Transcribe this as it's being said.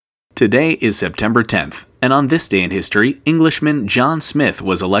Today is September 10th, and on this day in history, Englishman John Smith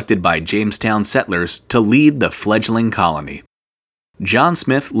was elected by Jamestown settlers to lead the fledgling colony. John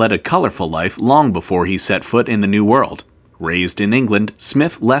Smith led a colorful life long before he set foot in the New World. Raised in England,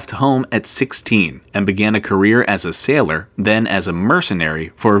 Smith left home at 16 and began a career as a sailor, then as a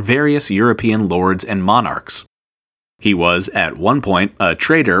mercenary for various European lords and monarchs. He was, at one point, a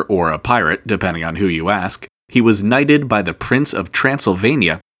traitor or a pirate, depending on who you ask. He was knighted by the Prince of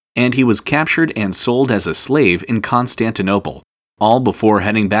Transylvania, and he was captured and sold as a slave in Constantinople, all before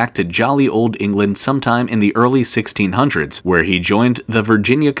heading back to jolly old England sometime in the early 1600s, where he joined the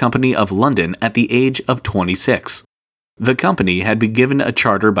Virginia Company of London at the age of 26. The company had been given a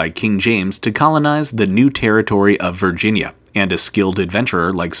charter by King James to colonize the new territory of Virginia, and a skilled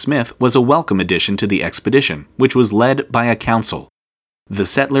adventurer like Smith was a welcome addition to the expedition, which was led by a council. The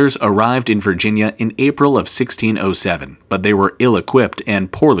settlers arrived in Virginia in April of 1607, but they were ill-equipped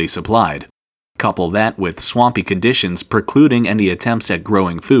and poorly supplied. Couple that with swampy conditions precluding any attempts at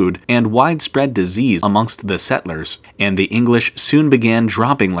growing food and widespread disease amongst the settlers, and the English soon began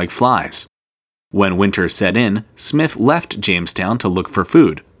dropping like flies. When winter set in, Smith left Jamestown to look for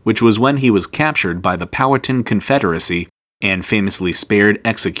food, which was when he was captured by the Powhatan Confederacy and famously spared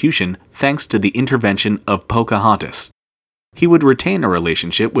execution thanks to the intervention of Pocahontas. He would retain a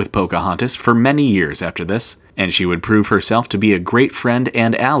relationship with Pocahontas for many years after this, and she would prove herself to be a great friend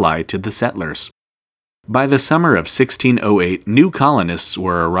and ally to the settlers. By the summer of 1608, new colonists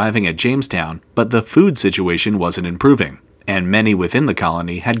were arriving at Jamestown, but the food situation wasn't improving, and many within the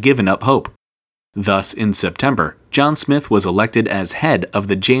colony had given up hope. Thus, in September, John Smith was elected as head of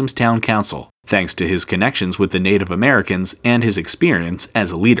the Jamestown Council, thanks to his connections with the Native Americans and his experience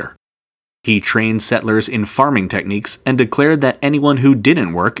as a leader. He trained settlers in farming techniques and declared that anyone who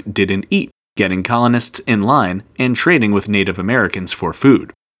didn't work didn't eat, getting colonists in line and trading with Native Americans for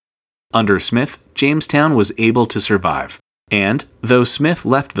food. Under Smith, Jamestown was able to survive, and, though Smith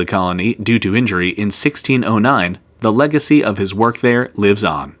left the colony due to injury in 1609, the legacy of his work there lives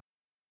on.